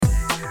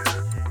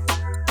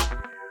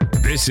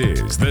This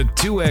is the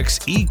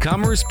 2X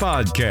E-Commerce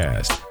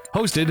Podcast,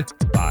 hosted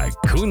by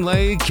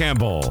Kunle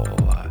Campbell.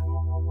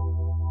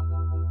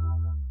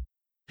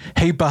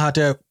 Hey,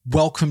 Bahadir,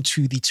 welcome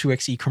to the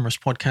 2X E-Commerce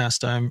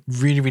Podcast. I'm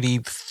really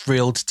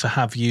thrilled to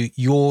have you.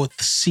 You're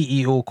the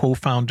CEO,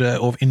 co-founder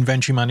of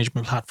inventory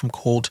management platform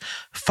called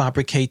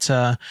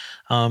Fabricator.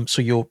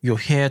 So you're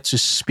here to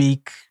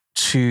speak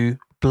to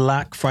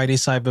Black Friday,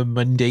 Cyber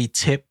Monday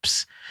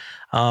tips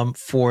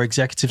for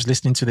executives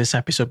listening to this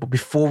episode. But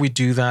before we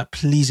do that,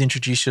 please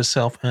introduce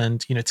yourself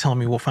and tell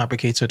me what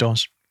Fabricator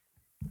does.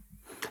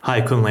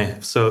 Hi,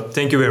 Kunle. So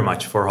thank you very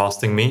much for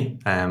hosting me.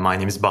 My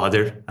name is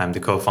Bahadir. I'm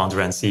the co-founder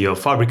and CEO of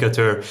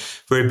Fabricator.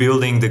 We're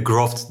building the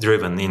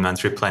growth-driven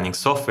inventory planning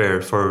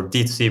software for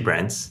D2C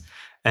brands.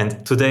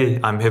 And today,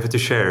 I'm happy to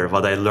share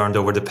what I learned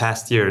over the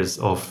past years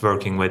of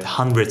working with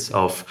hundreds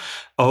of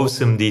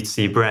awesome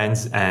D2C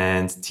brands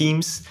and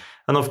teams.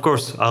 And of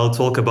course, I'll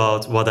talk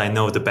about what I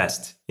know the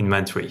best,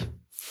 inventory.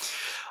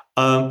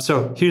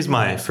 So here's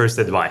my first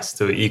advice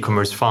to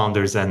e-commerce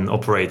founders and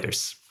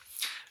operators.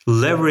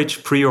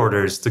 Leverage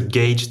pre-orders to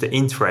gauge the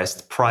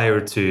interest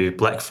prior to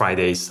Black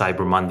Friday,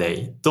 Cyber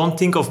Monday. Don't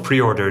think of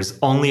pre-orders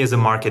only as a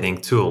marketing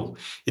tool.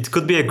 It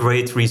could be a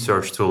great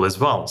research tool as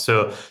well.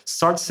 So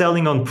start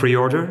selling on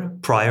pre-order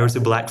prior to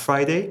Black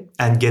Friday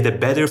and get a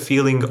better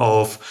feeling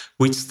of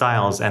which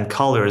styles and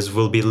colors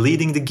will be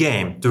leading the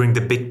game during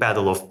the big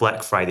battle of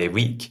Black Friday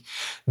week.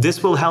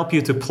 This will help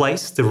you to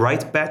place the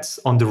right bets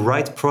on the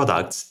right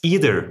products,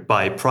 either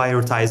by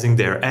prioritizing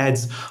their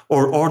ads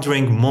or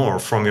ordering more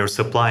from your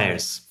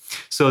suppliers.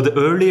 So the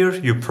earlier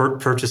you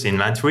purchase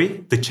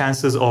inventory, the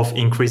chances of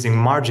increasing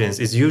margins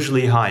is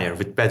usually higher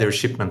with better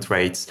shipment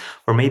rates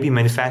or maybe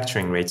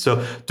manufacturing rates.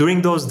 So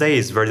during those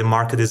days where the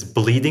market is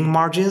bleeding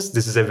margins,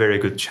 this is a very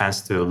good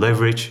chance to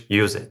leverage,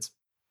 use it.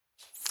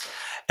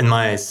 And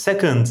my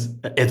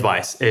second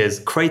advice is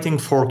creating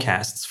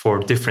forecasts for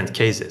different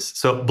cases.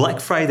 So Black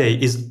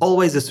Friday is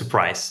always a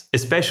surprise,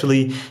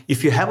 especially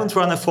if you haven't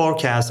run a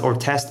forecast or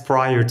test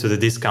prior to the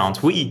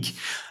discount week.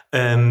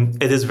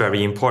 It is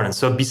very important.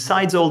 So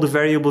besides all the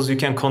variables you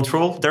can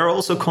control, there are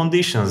also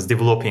conditions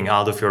developing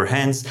out of your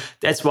hands.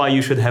 That's why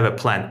you should have a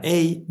plan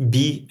A,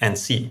 B, and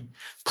C.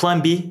 Plan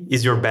B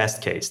is your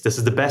best case. This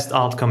is the best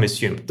outcome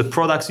assumed. The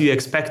products you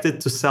expected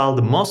to sell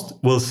the most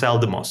will sell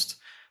the most.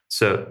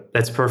 So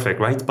that's perfect,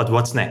 right? But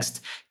what's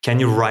next? Can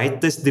you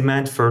ride this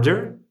demand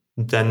further?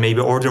 Then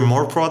maybe order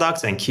more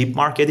products and keep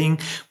marketing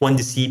when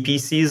the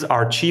CPCs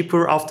are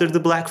cheaper after the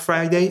Black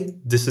Friday.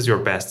 This is your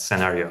best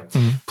scenario.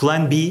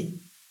 Plan B,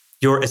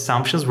 your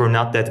assumptions were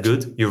not that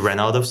good. You ran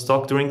out of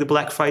stock during the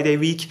Black Friday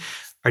week.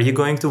 Are you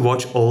going to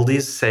watch all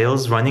these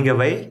sales running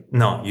away?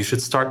 No, you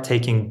should start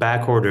taking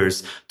back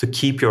orders to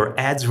keep your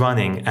ads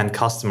running and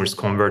customers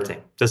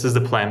converting. This is the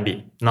plan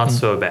B, not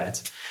so bad.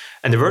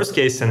 And the worst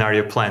case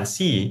scenario, plan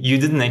C, you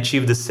didn't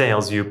achieve the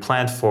sales you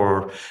planned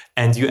for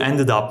and you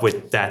ended up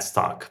with dead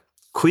stock.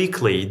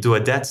 Quickly do a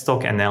dead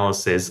stock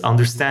analysis,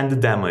 understand the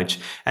damage,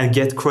 and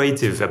get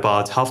creative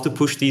about how to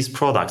push these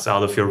products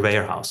out of your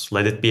warehouse.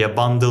 Let it be a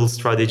bundle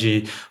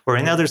strategy or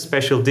another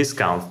special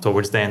discount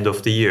towards the end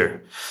of the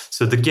year.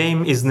 So the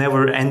game is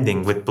never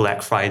ending with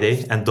Black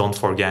Friday, and don't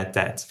forget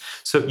that.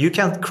 So you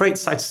can create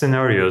such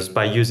scenarios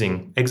by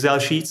using Excel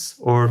sheets,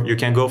 or you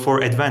can go for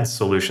advanced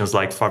solutions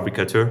like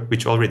Fabricator,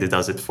 which already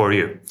does it for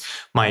you.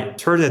 My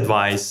third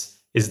advice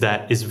is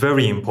that is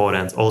very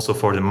important also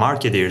for the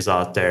marketers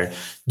out there.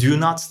 Do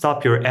not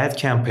stop your ad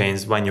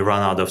campaigns when you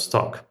run out of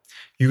stock.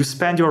 You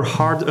spend your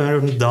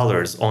hard-earned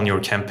dollars on your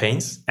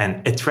campaigns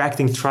and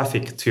attracting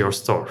traffic to your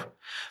store.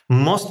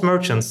 Most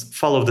merchants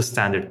follow the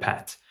standard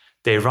path.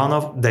 They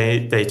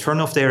turn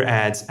off their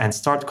ads and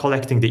start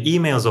collecting the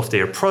emails of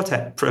their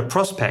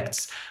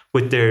prospects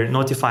with their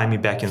notify me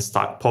back in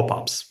stock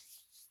pop-ups.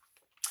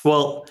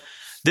 Well,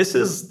 this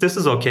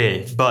is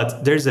okay,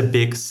 but there's a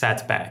big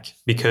setback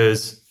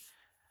because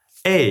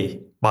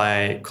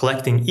by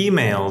collecting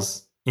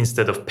emails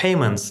instead of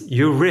payments,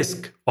 you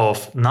risk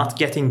of not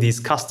getting these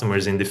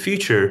customers in the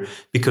future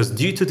because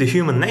due to the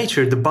human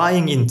nature, the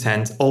buying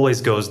intent always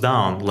goes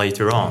down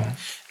later on.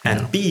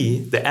 And B,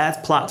 the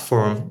ad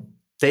platform,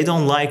 they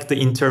don't like the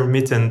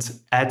intermittent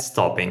ad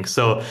stopping.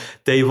 So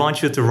they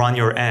want you to run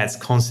your ads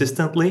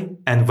consistently.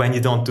 And when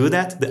you don't do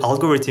that, the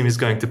algorithm is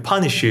going to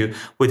punish you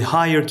with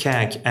higher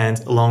CAC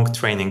and long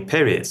training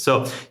periods.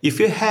 So if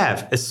you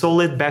have a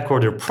solid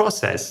backorder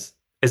process,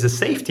 as a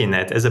safety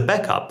net, as a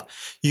backup,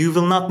 you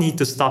will not need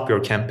to stop your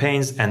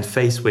campaigns and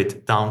face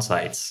with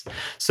downsides.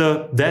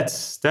 So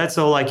that's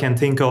all I can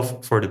think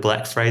of for the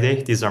Black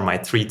Friday. These are my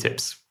 3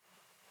 tips.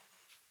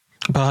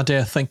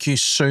 Bahadir, thank you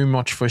so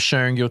much for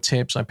sharing your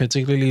tips. I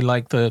particularly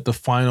like the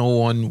final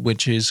one,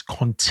 which is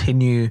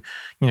continue,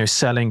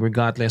 selling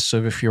regardless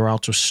of if you're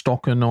out of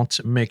stock or not.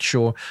 Make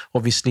sure,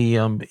 obviously,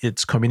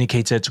 it's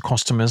communicated to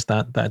customers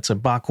that that's a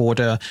back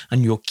order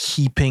and you're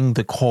keeping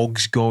the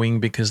cogs going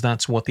because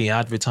that's what the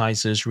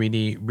advertisers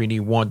really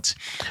want.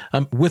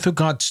 With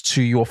regards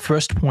to your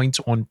first point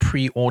on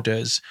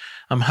pre-orders,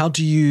 how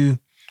do you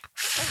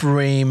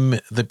frame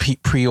the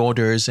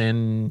pre-orders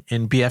in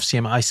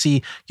BFCM? I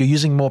see you're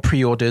using more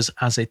pre-orders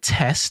as a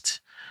test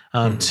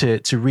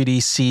to really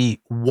see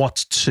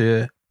what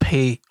to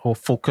pay or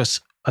focus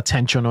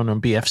attention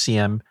on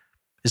BFCM.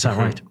 Is that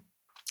right?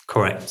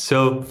 Correct.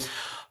 So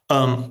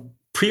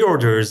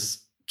pre-orders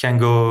can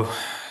go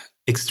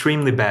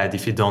extremely bad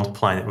if you don't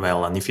plan it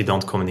well and if you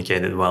don't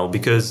communicate it well,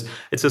 because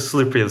it's a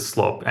slippery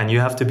slope and you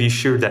have to be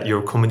sure that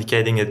you're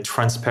communicating it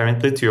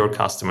transparently to your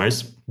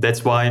customers.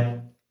 That's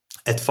why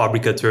at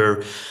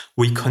Fabricator,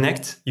 we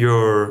connect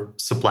your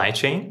supply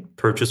chain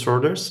purchase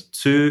orders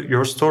to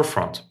your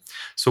storefront.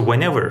 So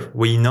whenever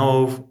we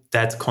know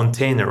that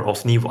container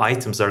of new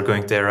items are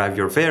going to arrive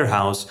your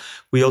warehouse,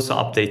 we also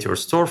update your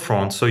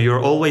storefront. So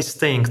you're always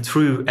staying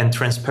true and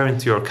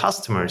transparent to your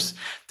customers.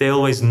 They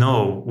always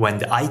know when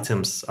the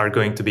items are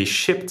going to be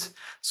shipped.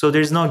 So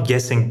there's no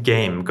guessing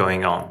game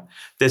going on.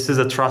 This is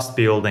a trust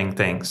building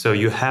thing. So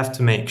you have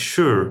to make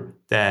sure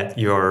that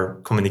you're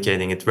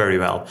communicating it very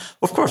well.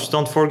 Of course,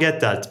 don't forget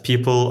that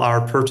people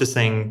are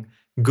purchasing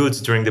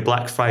goods during the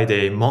Black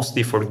Friday,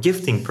 mostly for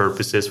gifting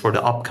purposes for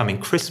the upcoming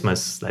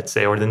Christmas, let's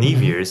say, or the New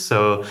Year's.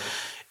 So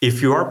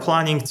if you are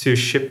planning to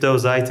ship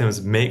those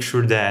items, make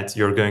sure that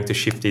you're going to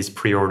ship these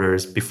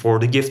pre-orders before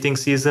the gifting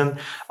season.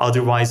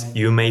 Otherwise,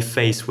 you may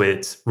face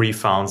with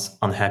refunds,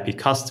 unhappy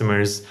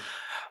customers.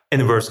 In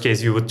the worst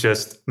case, you would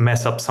just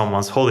mess up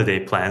someone's holiday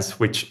plans,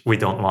 which we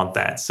don't want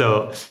that.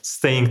 So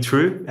staying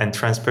true and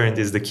transparent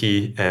is the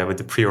key with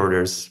the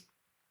pre-orders.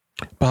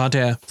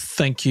 Bahadir,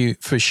 thank you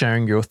for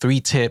sharing your 3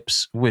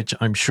 tips, which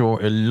I'm sure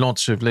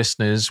lots of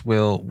listeners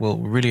will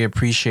really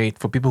appreciate.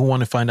 For people who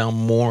want to find out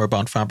more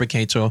about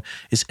Fabricator,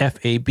 it's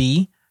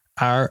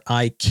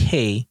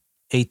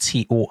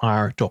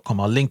FABRIKATOR.com.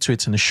 I'll link to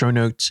it in the show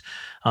notes.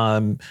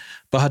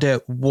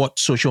 Bahadir, what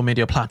social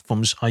media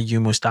platforms are you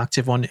most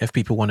active on if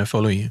people want to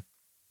follow you?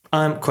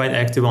 I'm quite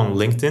active on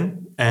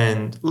LinkedIn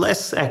and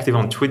less active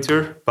on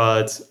Twitter,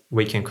 but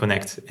we can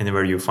connect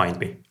anywhere you find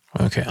me.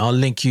 Okay, I'll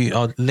link to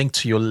your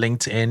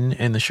LinkedIn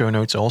in the show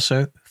notes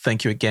also.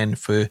 Thank you again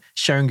for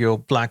sharing your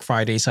Black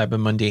Friday, Cyber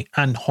Monday,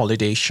 and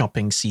holiday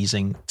shopping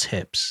season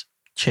tips.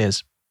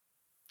 Cheers.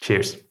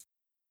 Cheers.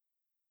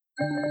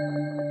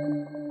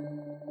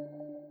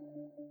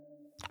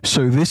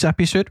 So this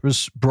episode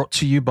was brought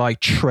to you by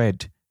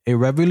Tread, a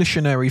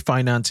revolutionary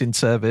financing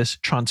service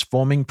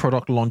transforming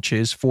product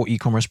launches for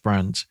e-commerce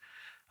brands.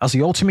 As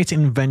the ultimate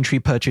inventory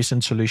purchasing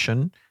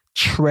solution,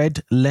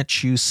 Tread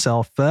lets you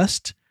sell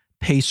first,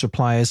 pay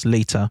suppliers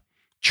later.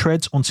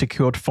 Tread's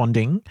unsecured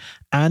funding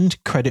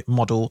and credit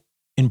model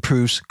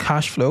improves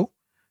cash flow,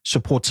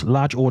 supports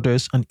large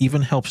orders, and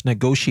even helps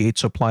negotiate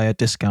supplier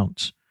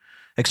discounts.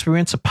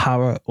 Experience the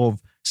power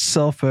of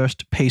sell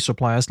first, pay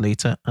suppliers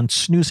later, and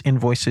snooze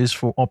invoices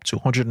for up to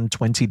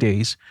 120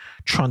 days.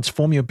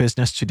 Transform your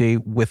business today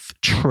with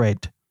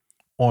Tread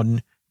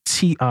on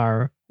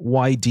tryd.io.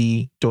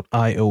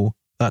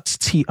 That's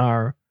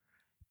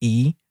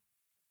tryd.io.